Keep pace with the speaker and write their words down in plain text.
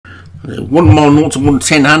1 mile 0 to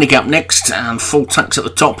 110 handicap next, and full tax at the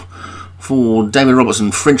top for David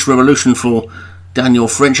Robertson. French Revolution for Daniel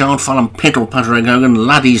French, Hard Fallon Petal, Patrick Hogan,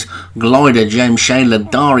 Laddie's Glider, James Shea,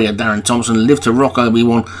 Daria, Darren Thompson, Live to Rock,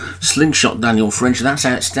 Obi-Wan, Slingshot, Daniel French. That's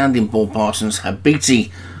outstanding, Paul Parsons.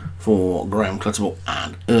 Habiti for Graham Clutterbuck,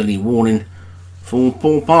 and Early Warning for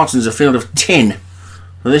Paul Parsons. A field of 10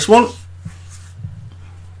 for this one.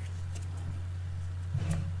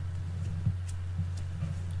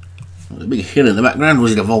 A big hill in the background.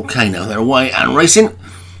 Was it a volcano? They're away and racing.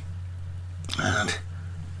 And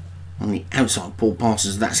on the outside, Paul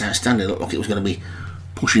Parsons, that's outstanding. It looked like it was going to be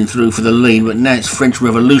pushing through for the lead, but now it's French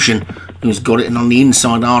Revolution who's got it. And on the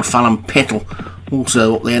inside, Hard Fallon Petal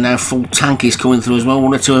also up there now. Full Tank is coming through as well.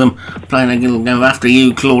 One or two of them playing a little game after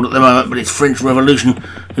you, Claude, at the moment, but it's French Revolution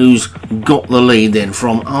who's got the lead then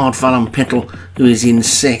from Hard Fallon Petal, who is in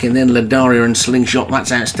second. Then Ladaria and Slingshot,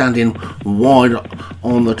 that's outstanding, wide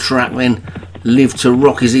on the track. Then Live to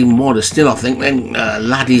Rock is even wider still, I think. Then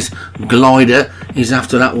Laddie's Glider is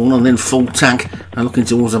after that one, and then Full Tank, and looking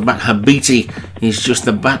towards the back, Habiti is just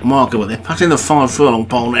the back marker, but they're passing the 5 furlong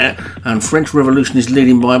pole now, and French Revolution is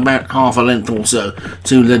leading by about half a length or so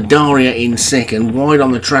to Ladaria in second. Wide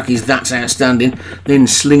on the track is That's Outstanding, then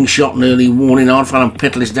Slingshot and Early Warning. Hard Fallon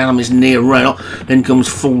Petal is down on this near rail, then comes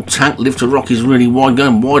Full Tank. Live to Rock is really wide,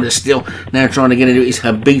 going wider still, now trying to get into it is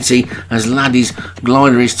Habiti, as Laddie's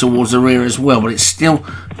Glider is towards the rear as well, but it's still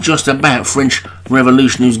just about French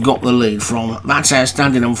Revolution who's got the lead from That's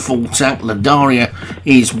Outstanding and Full Tank. Ladaria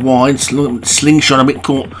is wide, Slingshot a bit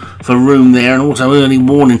caught for room there, and also Early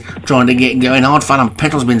Warning trying to get going. Hard Fallon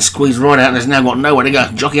Petal's been squeezed right out and has now got nowhere to go.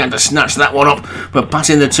 Jockey had to snatch that one up, but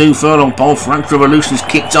passing the 2 furlong pole, French Revolution's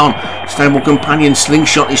kicked on. Stable Companion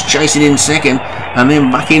Slingshot is chasing in second, and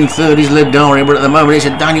then back in third is Ladaria, but at the moment it's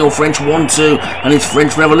a Daniel French 1-2, and it's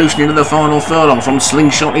French Revolution into the final furlong from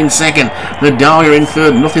Slingshot in second. Ladaria in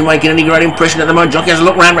third, nothing making any great impression at the moment. Jockey has a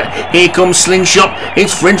look round, but here comes Slingshot.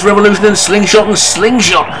 It's French Revolution and Slingshot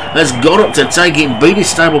has got up to take it, beat his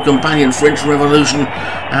stable companion French Revolution,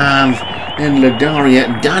 and then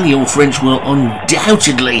Ladaria. Daniel French will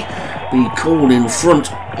undoubtedly be called in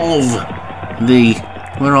front of the,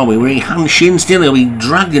 where are we? We're Han Shin still. He'll be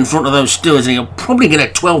dragged in front of those stewards, and he'll probably get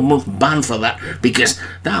a 12-month ban for that, because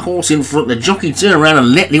that horse in front, the jockey turned around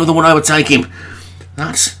and let the other one overtake him.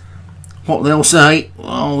 That's what they'll say.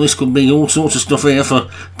 Oh, this could be all sorts of stuff here for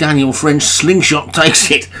Daniel French. Slingshot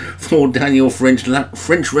takes it for Daniel French.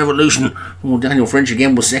 French Revolution for Daniel French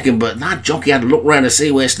again was second, but that jockey had to look round to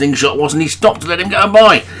see where Slingshot was, and he stopped to let him go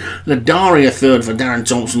by. Ladaria third for Darren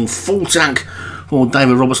Thompson. Full Tank for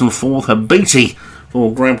David Robertson fourth. Habiti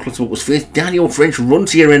for Graham Clutterbuck was fifth. Daniel French, run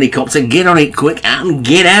to your helicopter, get on it quick and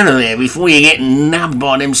get out of there before you get nabbed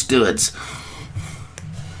by them stewards.